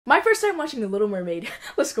My first time watching The Little Mermaid.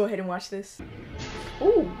 Let's go ahead and watch this.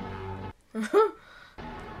 Ooh.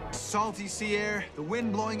 Salty sea air, the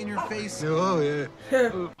wind blowing in your face. Oh,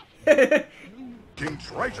 yeah. King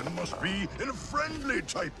Triton must be in a friendly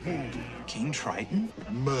type mood. King Triton?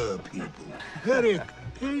 Mer people. Eric,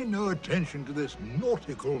 pay no attention to this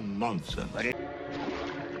nautical nonsense.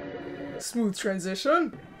 Smooth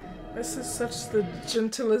transition. This is such the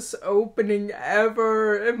gentlest opening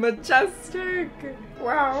ever and majestic.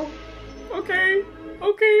 Wow. Okay.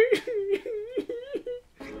 Okay.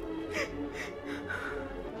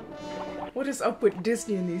 What is up with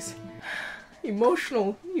Disney and these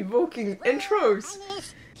emotional, evoking intros?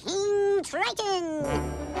 King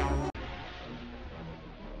Triton!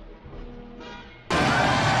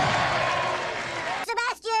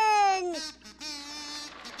 Sebastian!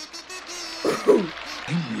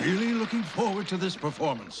 I'm really looking forward to this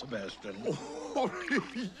performance, Sebastian. Oh,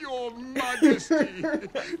 Your Majesty!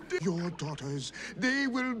 Your daughters, they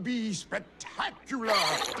will be spectacular!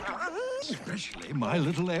 Especially my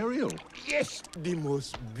little Ariel. Yes, the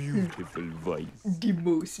most beautiful voice. The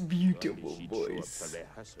most beautiful voice.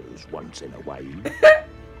 Once in a while.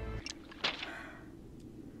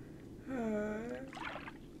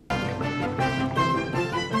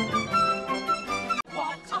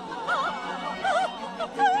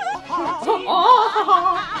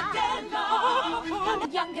 The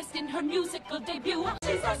youngest in her musical debut.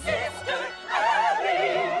 She's a sister,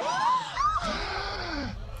 Mary.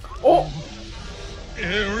 Oh!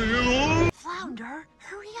 Ariel! Flounder,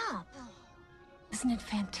 hurry up. Isn't it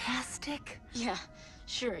fantastic? Yeah,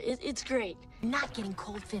 sure, it's great. Not getting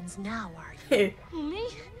cold fins now, are you? Me?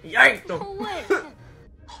 Yank them! No way.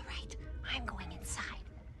 All right, I'm going inside.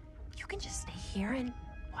 You can just stay here and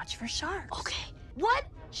watch for sharks. Okay. What?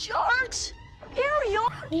 Sharks?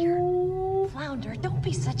 Ariel? Flounder, don't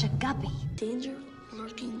be such a guppy. Danger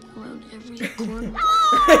lurking around every corner.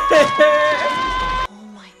 Oh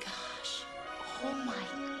my gosh. Oh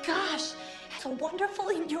my gosh. It's a wonderful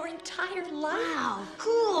in your entire life. Wow,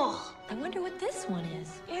 cool. I wonder what this one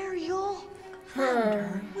is. Ariel?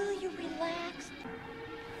 Flounder, will you relax?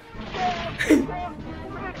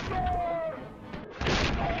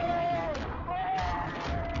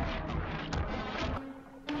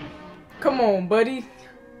 Come on, buddy.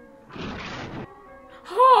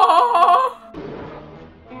 Oh.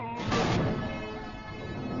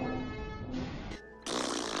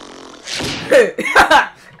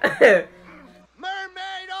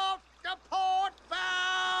 Mermaid off the port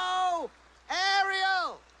bow!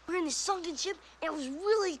 Ariel! We're in the sunken ship, and it was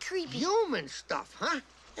really creepy. Human stuff, huh?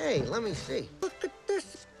 Hey, let me see. Look at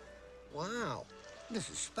this. Wow, this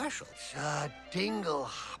is special. It's a dingle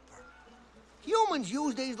hopper. Humans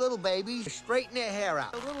use these little babies to straighten their hair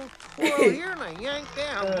out. A little twirl here and a yank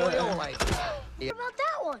there. Boy, oh, like that. What about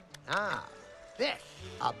that one? Ah, this.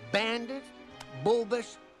 A banded,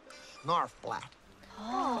 bulbous snarfblat.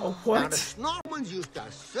 Oh, Now, the what? snarfmans used to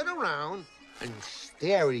sit around and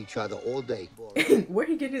stare at each other all day. Where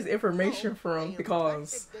he get his information from?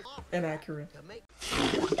 Because inaccurate.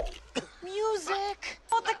 Music!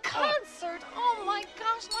 Oh, the concert! Oh my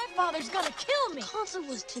gosh, my father's gonna kill me! Concert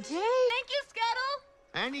was today? Thank you, Scuttle!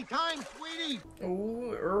 Anytime, sweetie.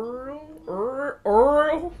 Oh, Earl.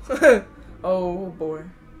 Oh boy.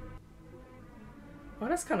 Oh,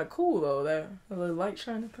 that's kind of cool though. That little light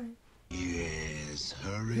shining thing. Yes,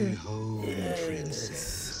 hurry home,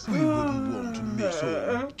 princess. We wouldn't want to miss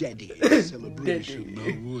our daddy's celebration,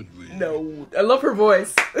 now would we? No, I love her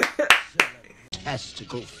voice.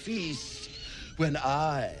 Fantastical feast when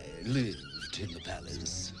I lived in the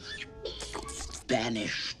palace.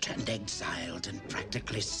 Banished and exiled and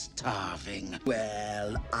practically starving.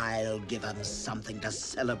 Well, I'll give her something to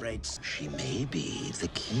celebrate. She may be the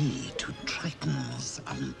key to Triton's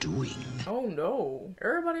undoing. Oh no.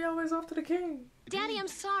 Everybody always off to the king. Daddy, I'm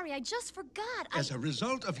sorry. I just forgot. As a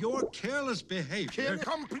result of your careless behavior,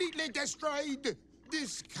 Completely destroyed.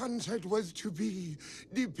 This concert was to be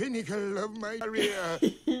the pinnacle of my career.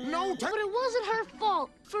 No time. But it wasn't her fault.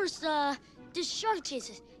 First, this shark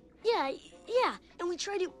chases. Yeah, and we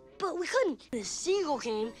tried to, but we couldn't. The seagull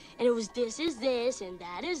came, and it was this is this, and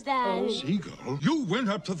that is that. and- Seagull, you went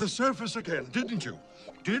up to the surface again, didn't you?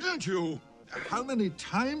 Didn't you? How many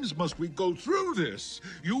times must we go through this?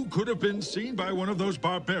 You could have been seen by one of those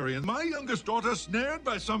barbarians. My youngest daughter snared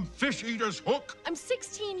by some fish-eater's hook. I'm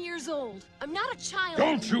 16 years old. I'm not a child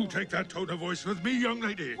Don't you anymore. take that tone of voice with me, young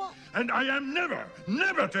lady. Well- And I am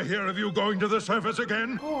never to hear of you going to the surface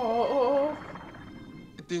again. Oh.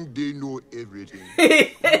 I think they know everything.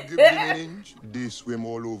 Give them an inch, they swim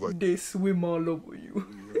all over. They swim all over you.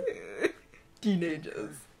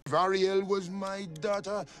 Teenagers. Variel was my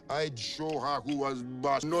daughter, I'd show her who was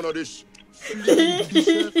boss. None of this.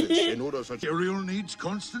 In order such Ariel needs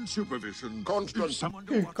constant supervision. Constant. Someone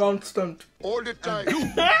to watch Constant. all the time.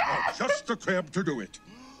 you are just the crab to do it.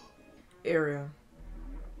 Area.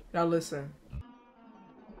 Now listen.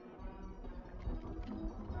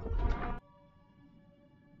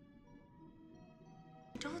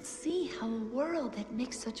 Don't see how a world that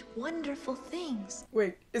makes such wonderful things.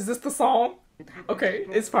 Wait, is this the song? Okay,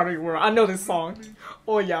 it's part of your world. I know this song.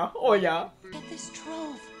 Oh yeah, oh yeah. Get this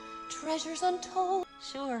trove, treasures untold.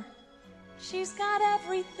 Sure, she's got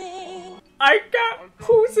everything. I got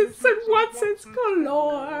who's it and what's its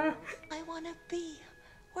galore. I wanna be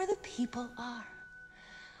where the people are.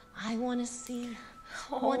 I wanna see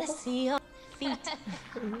your feet.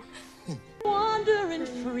 Wandering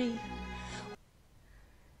free.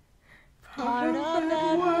 Part of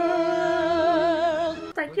that world.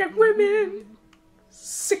 Like young women,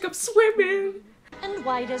 sick of swimming. And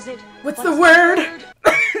why does it? What's the word?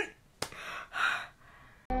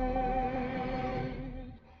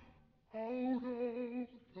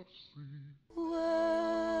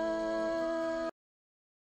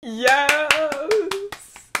 Yes.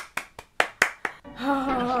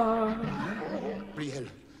 Ariel,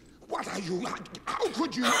 what are you? How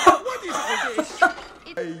could you? What is all this?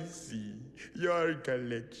 I see your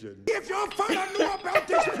collection. If your father knew about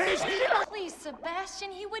this place, Please,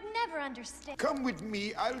 Sebastian, he would never understand. come with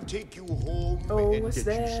me. I'll take you home Oh, and what's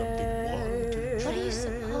get you something warm to that? What do you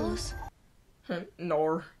suppose?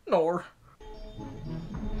 Nor.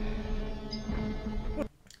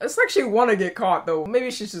 It's like she wanna get caught though.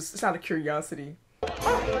 Maybe she's just, it's out of curiosity.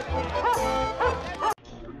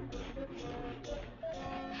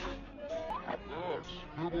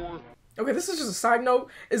 Okay, this is just a side note.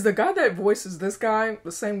 Is the guy that voices this guy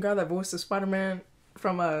the same guy that voices Spider-Man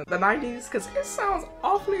from the 90s? Because it sounds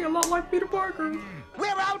awfully a lot like Peter Parker.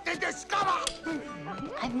 We're out to discover!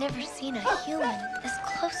 I've never seen a human this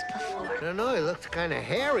close before. I don't know, he looks kind of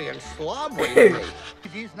hairy and slobbery to me.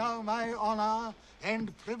 It is now my honor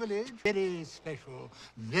and privilege, very special,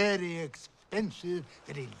 very expensive,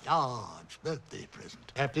 very large birthday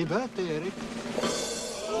present. Happy birthday, Eric.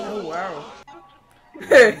 Oh, wow.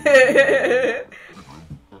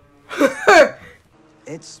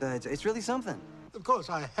 It's really something. Of course,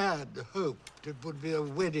 I had hoped it would be a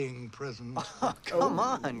wedding present. Oh, come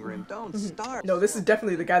on, Grim, don't start. No, this is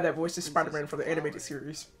definitely the guy that voices Spider-Man for the animated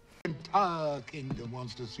series. The entire kingdom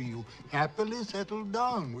wants to see you happily settled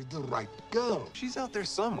down with the right girl. She's out there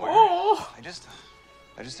somewhere. Oh. I just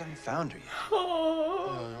haven't found her yet.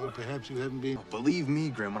 Oh. Perhaps you haven't been. Believe me,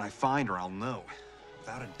 Grim, when I find her, I'll know.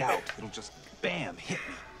 Without a doubt, it'll just bam, hit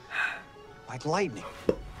me. Like lightning.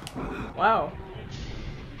 Wow.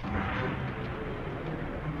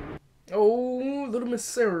 Oh, Little Miss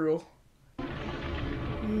Cereal.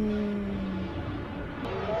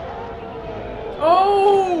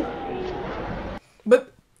 Oh!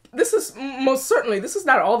 But this is most certainly, this is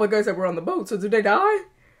not all the guys that were on the boat, so did they die?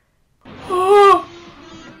 Oh!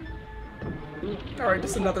 Alright,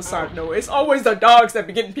 just another side note. It's always the dogs that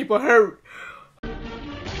be getting people hurt.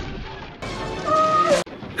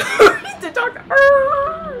 The dog.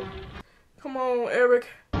 Come on, Eric.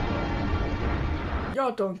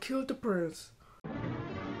 Y'all done killed the prince.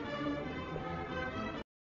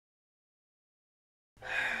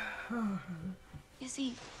 Is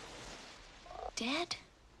he dead?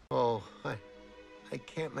 Oh, I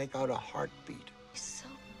can't make out a heartbeat. He's so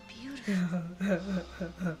beautiful.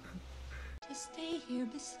 To stay here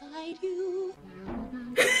beside you.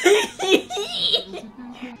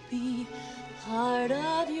 Be part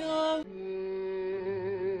of your.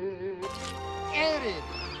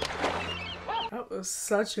 That was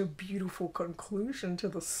such a beautiful conclusion to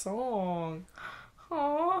the song.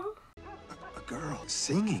 Aww. A girl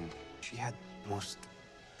singing. She had the most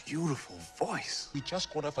beautiful voice. We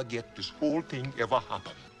just want to forget this whole thing ever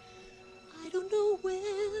happened. I don't know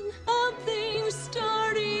when something's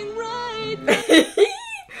starting right.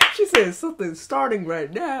 She said something's starting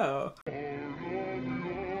right now.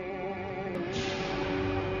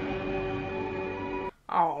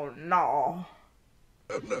 Oh no.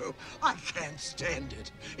 Oh, no, I can't stand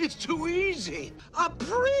it. It's too easy. A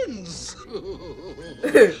prince.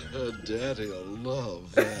 Daddy'll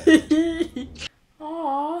love that.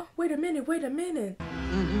 Aw, wait a minute.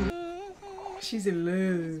 She's in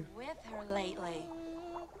love. With her lately.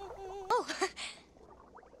 Oh,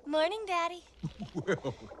 morning, Daddy.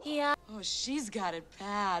 Well. Yeah. Oh, she's got it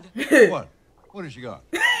bad. What? What has she got?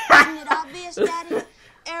 Isn't it obvious, Daddy?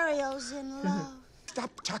 Ariel's in love.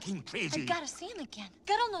 Stop talking crazy. I gotta see him again.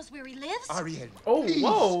 God knows where he lives. Ariel. Oh, please.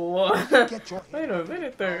 whoa. Get your Wait a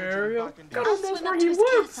minute there, Ariel. God I'll knows swim where up he to his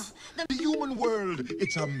lives. castle. The human world,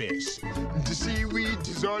 it's a mess. The seaweed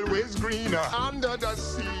is always greener under the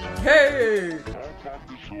sea. Hey!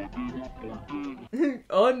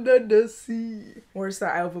 Under the sea. Where's the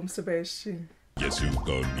album, Sebastian? Yes, you've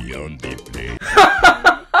gone beyond the play.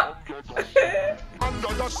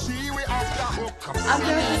 Under the sea, we have the hook.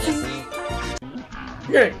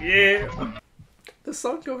 Yeah, yeah. The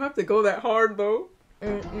song don't have to go that hard though.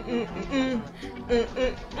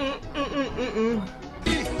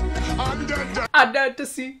 Under the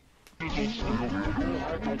sea. That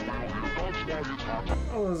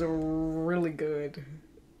was really good.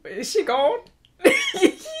 Is she gone?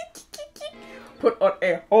 Put on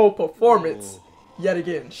a whole performance. Yet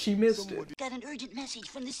again, she missed it. Got an urgent message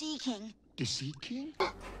from the Sea King. The Sea King?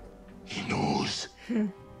 He knows.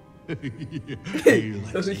 Who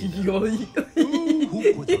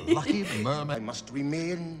with the lucky mermaid? I must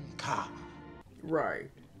remain calm. Right.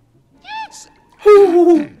 Yes.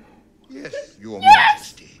 Yes, Your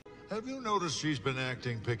Yes! Majesty. Have you noticed she's been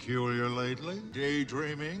acting peculiar lately?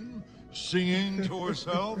 Daydreaming? Singing to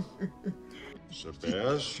herself?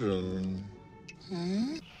 Sebastian.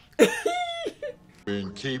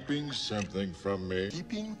 Been keeping something from me.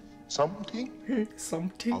 Keeping something?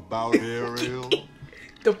 Something. About Ariel?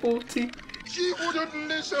 The booty. She wouldn't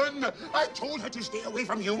listen. I told her to stay away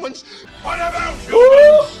from humans. What about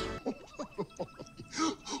humans?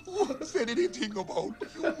 Who said anything about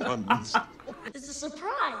humans? It's a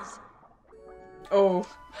surprise. Oh.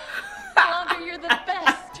 Longer, you're the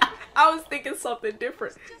best. I was thinking something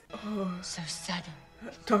different. So sudden.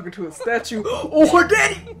 Talking to a statue. Oh, her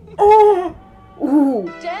daddy! Oh!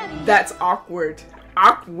 Ooh. Daddy. That's awkward.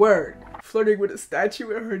 Awkward. Flirting with a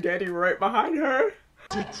statue and her daddy right behind her.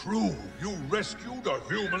 Is it true you rescued a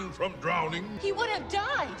human from drowning? He would have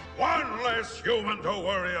died. One less human to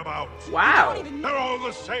worry about. Wow. They're all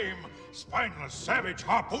the same. Spineless, savage,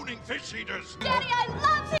 harpooning fish eaters. Daddy, I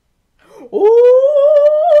love him.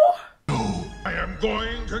 Ooh. I am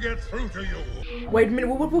going to get through to you. Wait a minute.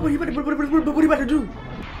 What are you about to do?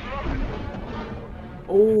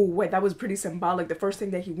 Oh, wait, that was pretty symbolic. The first thing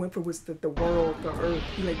that he went for was the world, the earth.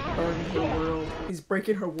 He like burned her world. He's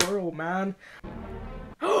breaking her world, man.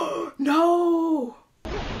 No!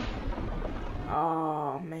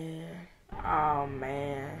 Oh, man. Oh,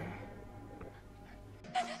 man.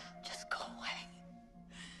 Just go away.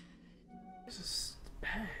 This is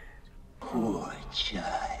bad. Poor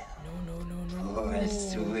child. No. Poor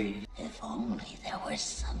sweet. If only there was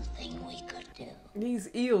something we could do. These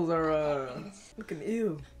eels are, looking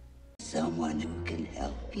ill. Someone who can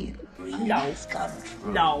help you breathe No.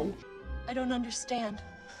 control. No. I don't understand.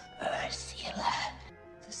 Ursula.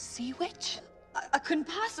 The sea witch? I couldn't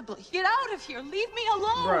possibly. Get out of here. Leave me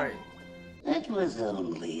alone. Right. That was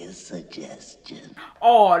only a suggestion.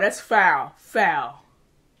 Oh, that's foul. Foul.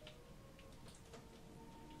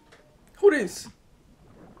 Who this?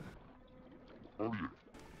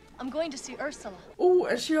 I'm going to see Ursula. Oh,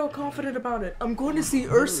 and she all confident about it. I'm going to see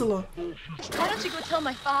Ursula. Why don't you go tell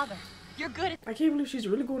my father? You're good at... I can't believe she's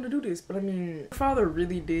really going to do this, but I mean, her father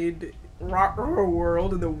really did rock her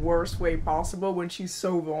world in the worst way possible when she's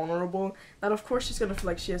so vulnerable that of course she's gonna feel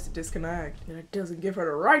like she has to disconnect, and it doesn't give her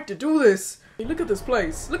the right to do this. I mean, look at this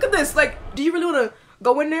place. Look at this. Like, do you really want to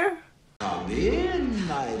go in there? Come in,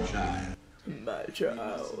 my child. My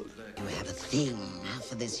child. You have a thing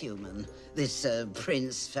for this human, this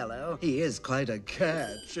prince fellow. He is quite a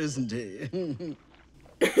catch, isn't he?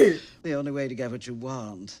 The only way to get what you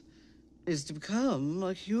want is to become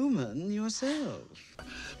a human yourself.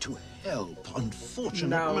 To help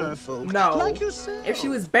unfortunate merfolk like yourself. If she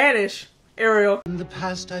was banished, Ariel. In the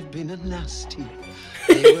past, I've been a nasty.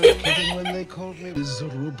 They were kidding when they called me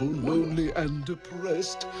miserable, lonely, and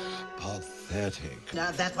depressed. Pathetic.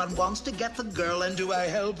 Now that one wants to get the girl, and do I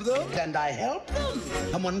help them? And I help them.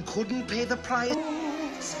 Someone couldn't pay the price.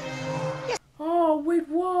 Oh, wait,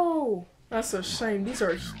 whoa. That's a shame. These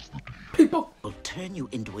are people. Will turn you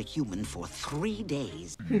into a human for 3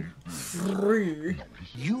 days. 3?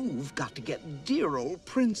 You've got to get dear old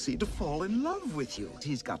Princey to fall in love with you.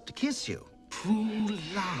 He's got to kiss you. True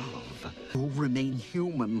love. You'll remain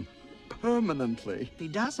human permanently. If he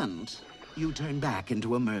doesn't, you turn back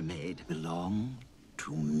into a mermaid. Belong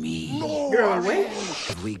to me. No. Girl, wait.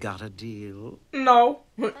 Have we got a deal? No.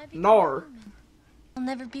 Nor. I'll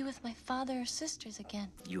never be with my father or sisters again.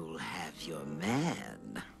 You'll have your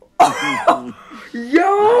man.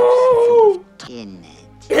 Yo! In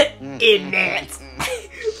it. In it.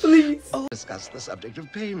 Please. This discuss the subject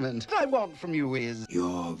of payment. What I want from you is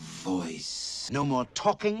your voice. No more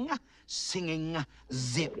talking, singing,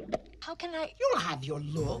 zip. How can I? You'll have your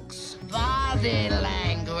looks. Body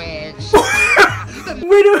language.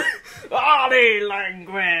 We do body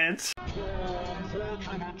language.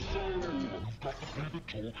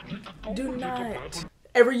 Do not.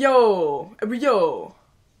 Every yo.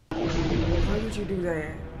 Why would you do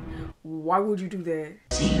that? Why would you do that?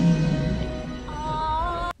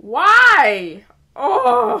 Why?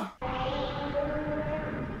 Oh.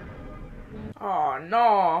 Oh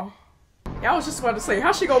no. Yeah, I was just about to say,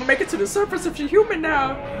 how's she gonna make it to the surface if she's human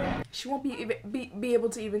now? She won't be able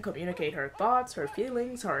to even communicate her thoughts, her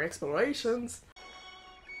feelings, her explorations.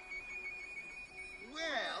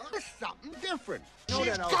 Well, it's something different.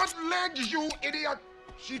 She's got legs, you idiot!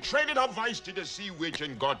 She traded her vice to the sea witch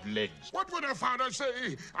and got legs. What would her father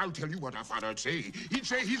say? I'll tell you what her father'd say. He'd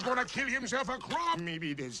say he's gonna kill himself a crop.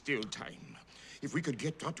 Maybe there's still time. If we could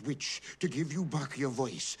get that witch to give you back your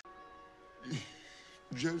voice.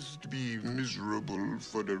 Just be miserable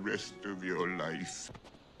for the rest of your life.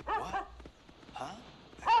 What? Huh?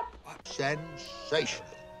 What? Sensational.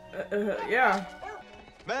 Yeah.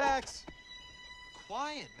 Max!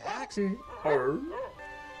 Quiet, Max.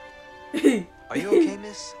 Are you okay,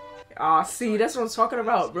 miss? Aw, see, that's what I'm talking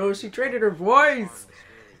about, bro. She traded her voice.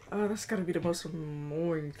 Oh, that's gotta be the most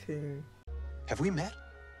annoying thing. Have we met?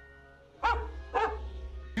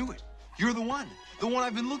 Do it. You're the one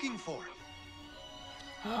I've been looking for.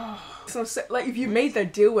 So, like, if you made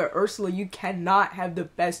that deal with Ursula, you cannot have the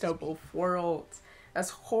best of both worlds.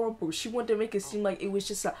 That's horrible. She wanted to make it seem like it was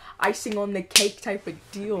just a icing on the cake type of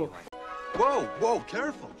deal. Whoa,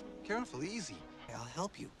 careful. Careful, easy. I'll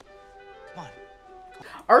help you. Come on.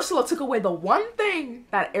 Ursula took away the one thing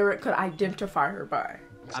that Eric could identify her by.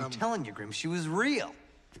 I'm telling you, Grim, she was real.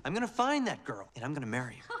 I'm gonna find that girl, and I'm gonna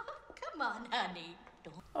marry her. Come on, honey.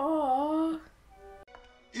 Aww.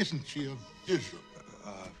 Isn't she a vision?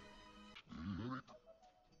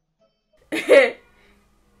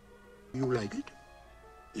 You like it?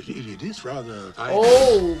 It is rather...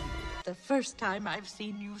 Oh! The first time I've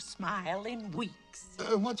seen you smile in weeks.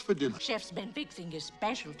 What's for dinner? Chef's Ben Big Finger's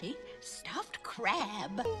specialty, stuffed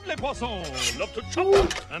crab. Les poissons love to chop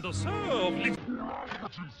up and to serve.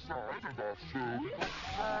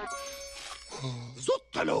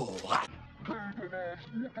 Zottalo!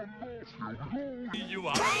 You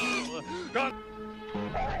are.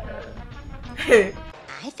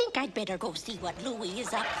 I think I'd better go see what Louis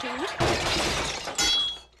is up to.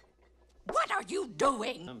 What are you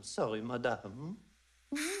doing? I'm sorry, madame.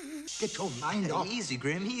 Get your mind off. Easy,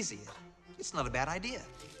 Grim, easy. It's not a bad idea.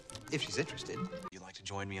 If she's interested. You'd like to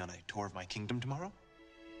join me on a tour of my kingdom tomorrow?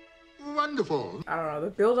 Wonderful. I don't know,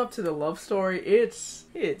 the build up to the love story, it's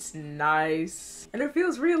nice. And it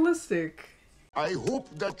feels realistic. I hope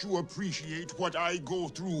that you appreciate what I go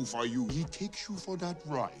through for you. He takes you for that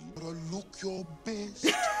ride. Look your best.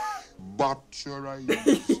 But your eyes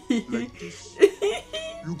like this.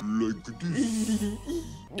 Look like this.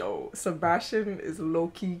 Yo, Sebastian is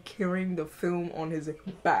low-key carrying the film on his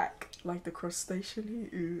back. Like the crustacean he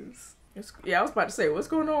is. Yeah, I was about to say, what's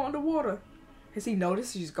going on underwater? Has he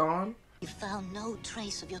noticed she's gone? You found no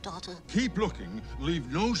trace of your daughter. Keep looking.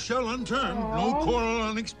 Leave no shell unturned, no coral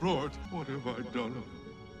unexplored. What have I done?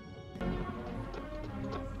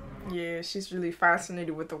 Yeah, she's really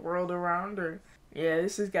fascinated with the world around her. Yeah,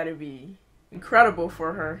 this has got to be incredible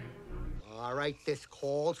for her. All right, this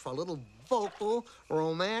calls for a little vocal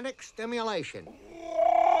romantic stimulation.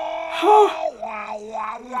 Wow.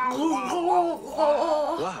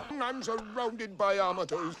 I'm surrounded by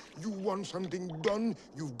amateurs. You want something done,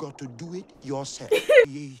 you've got to do it yourself.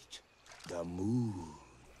 Create the mood.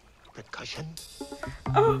 Percussion.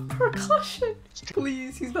 Oh, percussion.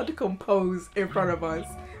 Please, he's about to compose in front of us.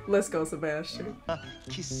 Let's go, Sebastian.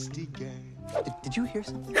 Kiss again. Did you hear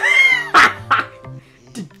something?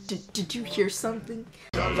 Did you hear something?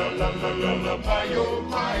 You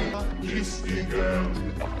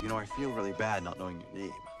know, I feel really bad not knowing your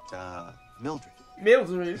name. It's, Mildred.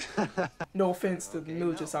 Mildred? No offense to the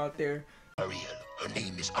Mildreds out there. Ariel. Her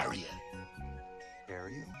name is Ariel.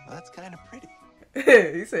 Ariel? Well, that's kind of pretty.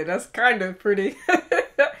 He said that's kind of pretty. Yeah.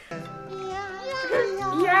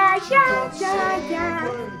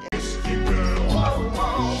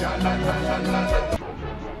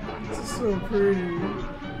 This is so pretty.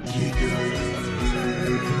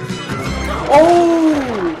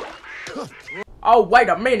 Oh, wait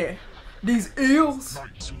a minute. These eels?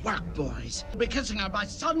 Work, boys. We'll be kissing her by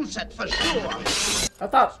sunset for sure. I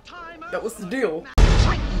thought that was the deal.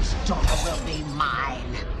 Triton's daughter will be mine.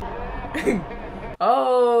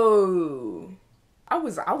 Oh. I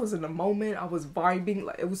was in the moment. I was vibing,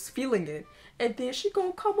 like I was feeling it. And then she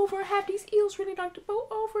gonna come over and have these eels really knock the boat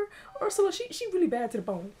over. Ursula, she really bad to the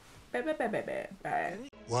bone. Bad.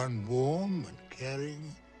 One warm and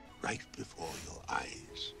caring right before your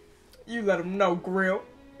eyes. You let him know, Grill.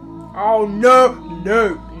 Oh no.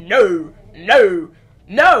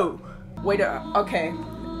 Wait okay.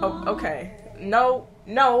 Oh, okay. No.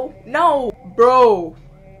 Bro.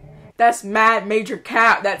 That's mad major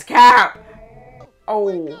cap. That's cap.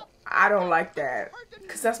 Oh, I don't like that.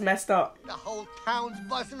 Cause that's messed up. The whole town's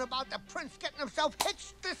buzzing about the prince getting himself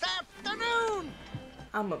hitched this afternoon.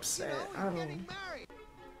 I'm upset. I don't.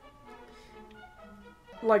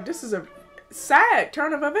 Like, this is a sad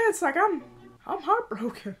turn of events. Like, I'm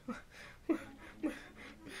heartbroken.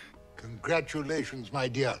 Congratulations, my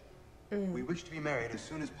dear. We wish to be married as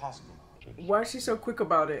soon as possible. Why is she so quick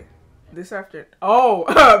about it? This after? Oh,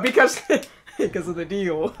 because of the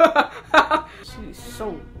deal. She's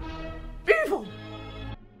so evil.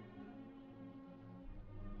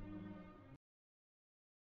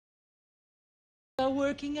 Are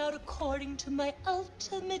working out according to my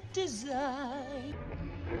ultimate design.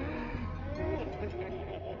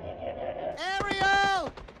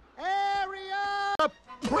 Ariel! The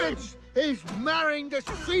prince is marrying the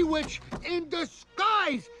sea witch in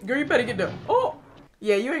disguise! Girl, you better get the... Oh!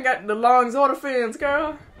 Yeah, you ain't got the lungs or the fins,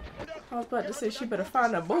 girl. I was about to say she better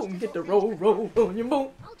find a boat and get the roll on your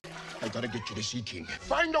boat. I gotta get you to Sea King.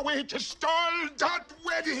 Find a way to stall that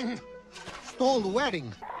wedding! Stall the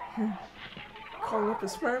wedding? Call up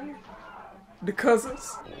his family. The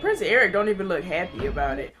cousins. Prince Eric don't even look happy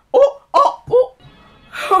about it. Oh!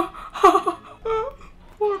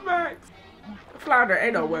 Poor Max. Flounder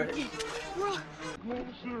ain't no way.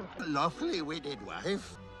 Lovely wedded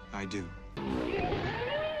wife. I do.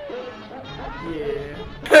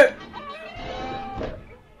 Yeah.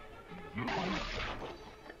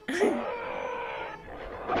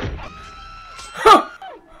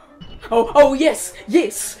 Oh, yes.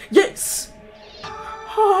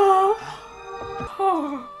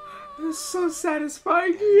 Oh, it's so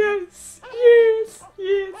satisfying. Yes.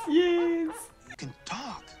 You can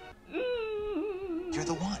talk. You're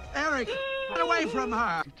the one. Eric, get away from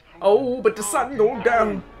her. Oh, but the sun going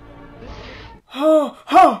down.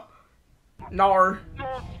 Nar.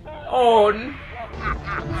 On.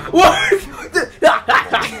 What?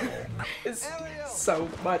 It's so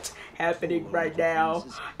much happening right now,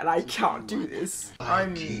 and I can't do this.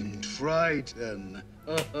 I'm King Triton.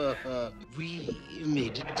 We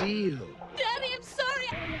made a deal. Daddy, I'm sorry.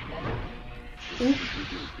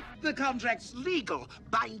 The contract's legal,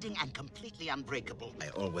 binding, and completely unbreakable. I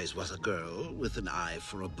always was a girl with an eye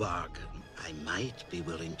for a bargain. I might be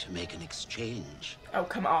willing to make an exchange. Oh,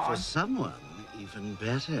 come on. For someone even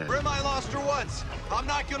better. Grim, I lost her once. I'm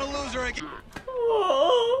not gonna lose her again.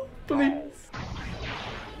 Oh, please.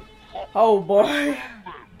 Oh, boy.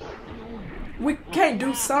 We can't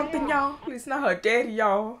do something, y'all. It's not her daddy,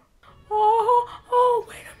 y'all. Oh,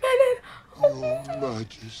 wait a minute. Your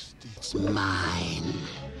Majesty. It's mine.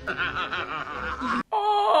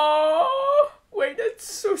 Oh, wait, that's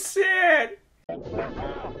so sad.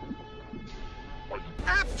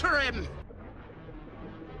 After him!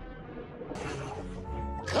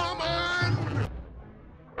 Come on!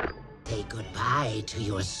 Say goodbye to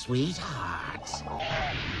your sweetheart.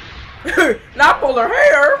 Not pull her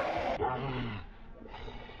hair.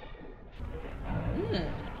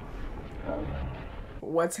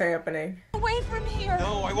 What's happening? Away from here.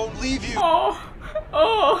 No, I won't leave you. Oh.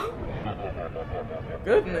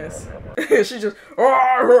 Goodness. She just.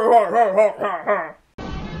 Oh.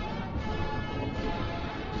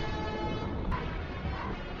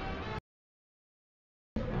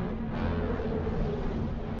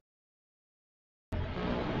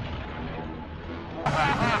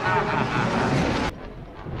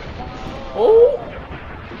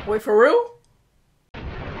 Wait, for real?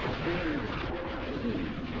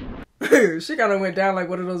 She kind of went down like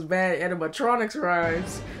one of those bad animatronics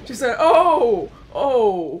rides. She said, oh.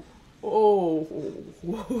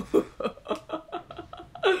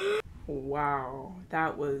 Wow,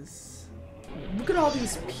 that was... Look at all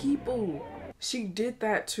these people she did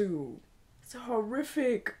that to. It's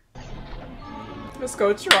horrific. Let's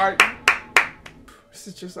go try. This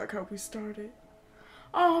is just like how we started.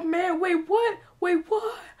 Oh man, wait, what? Wait,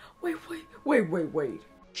 what? Wait.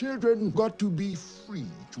 Children got to be free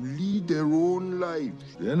to lead their own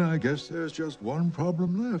lives. Then I guess there's just one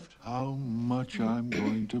problem left. How much I'm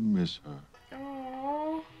going to miss her.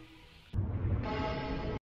 Aww.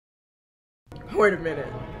 Wait a minute.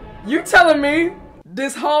 You telling me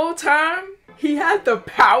this whole time he had the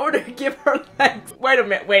power to give her legs? Wait a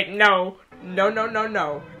minute. Wait, no. No, no, no,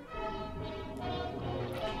 no.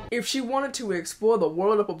 If she wanted to explore the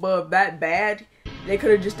world up above that bad, they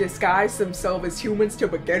could have just disguised themselves as humans to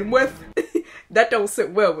begin with. That don't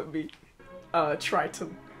sit well with me.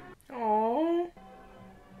 Triton. Aww.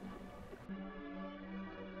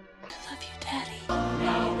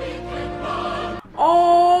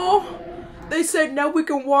 Oh, they said now we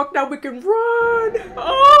can walk, now we can run.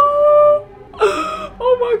 Oh,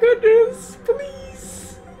 oh my goodness,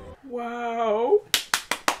 please. Wow.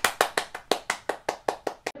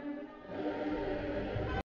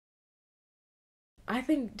 I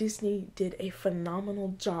think Disney did a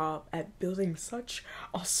phenomenal job at building such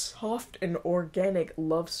a soft and organic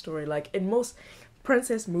love story. Like in most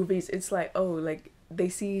princess movies, it's like, oh, like they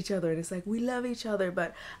see each other and it's like, we love each other.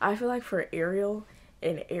 But I feel like for Ariel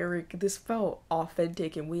and Eric, this felt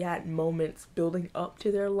authentic and we had moments building up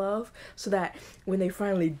to their love so that when they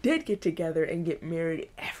finally did get together and get married,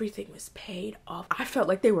 everything was paid off. I felt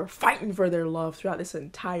like they were fighting for their love throughout this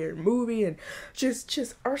entire movie, and just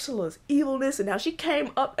Ursula's evilness and how she came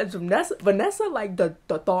up as Vanessa, like the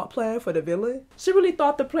thought plan for the villain. She really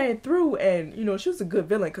thought the plan through, and you know, she was a good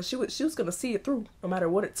villain because she was gonna see it through no matter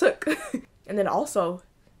what it took. And then also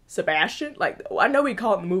Sebastian, like, I know we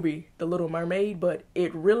called the movie The Little Mermaid, but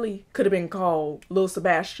it really could have been called Lil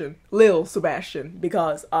Sebastian,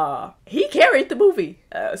 because he carried the movie.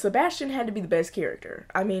 Sebastian had to be the best character.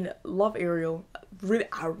 I mean, love Ariel.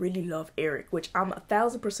 I really love Eric, which I'm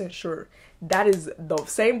 1000% sure that is the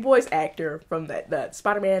same voice actor from that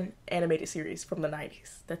Spider-Man animated series from the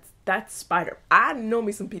 90s. That's Spider. I know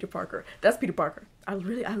me some Peter Parker. That's Peter Parker. I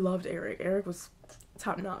loved Eric. Eric was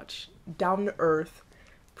top notch, down to earth.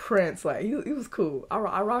 Prince, like he was cool. I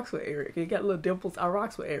rocks with Eric. He got little dimples. I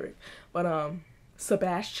rocks with Eric. But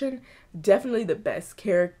Sebastian, definitely the best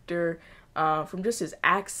character. From just his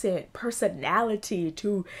accent, personality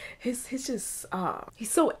to his just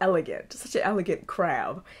he's so elegant, such an elegant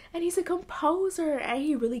crab, and he's a composer and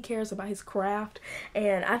he really cares about his craft.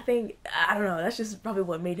 And I think, I don't know, that's just probably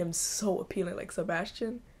what made him so appealing. Like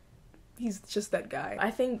Sebastian, he's just that guy. I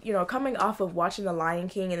think, you know, coming off of watching The Lion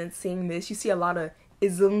King and then seeing this, you see a lot of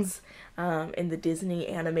isms in the Disney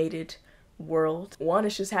animated world. One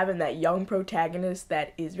is just having that young protagonist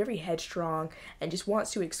that is very headstrong and just wants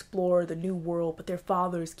to explore the new world, but their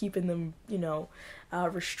father is keeping them, you know,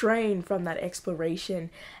 restrained from that exploration.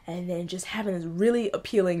 And then just having this really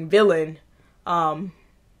appealing villain. The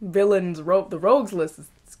rogues list is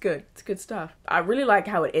good. It's good stuff. I really like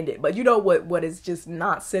how it ended, but you know what is just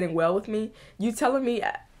not sitting well with me? You telling me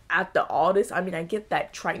after all this, I mean, I get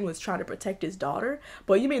that Triton was trying to protect his daughter,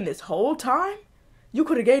 but you mean this whole time you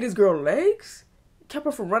could have gave this girl legs? Kept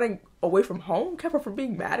her from running away from home? Kept her from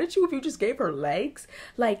being mad at you if you just gave her legs?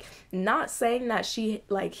 Like, not saying that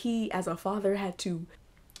he as a father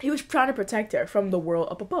he was trying to protect her from the world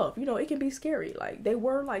up above. You know, it can be scary. Like, they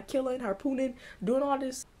were like killing, harpooning, doing all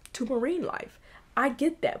this to marine life. I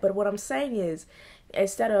get that, but what I'm saying is,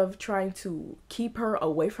 instead of trying to keep her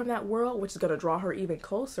away from that world, which is going to draw her even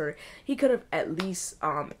closer, he could have at least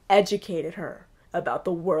educated her about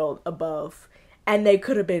the world above, and they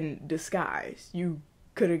could have been disguised. You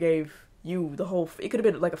could have gave you the whole, it could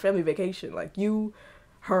have been like a family vacation, like you,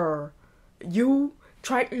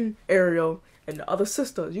 Triton, Ariel, and the other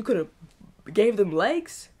sisters. You could have gave them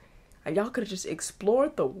legs, and y'all could have just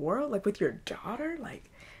explored the world, like with your daughter. Like,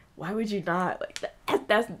 why would you not? Like,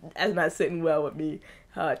 that's not sitting well with me,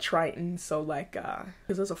 Triton. So like,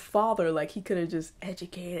 because as a father, like, he could have just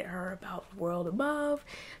educated her about the world above.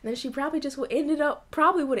 And then she probably just would have ended up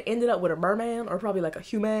with a merman, or probably like a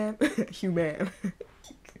human. Human.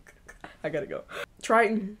 I gotta go.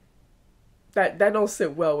 Triton, that don't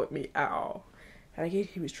sit well with me at all. And I get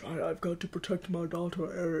he was trying. I've got to protect my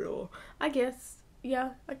daughter Ariel. I guess, yeah.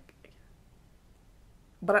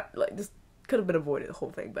 But this could have been avoided, the whole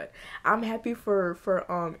thing. But I'm happy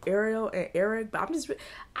for Ariel and Eric. But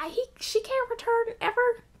she can't return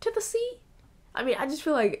ever to the sea. I mean, I just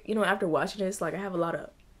feel like, you know, after watching this, like, I have a lot of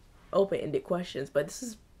open-ended questions. But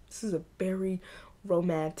this is a very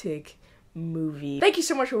romantic movie. Thank you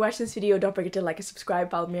so much for watching this video. Don't forget to like and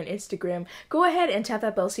subscribe. Follow me on Instagram. Go ahead and tap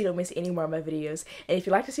that bell so you don't miss any more of my videos. And if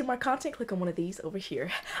you'd like to see more content, click on one of these over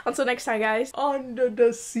here. Until next time, guys. Under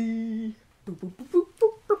the sea. Boop, boop, boop, boop.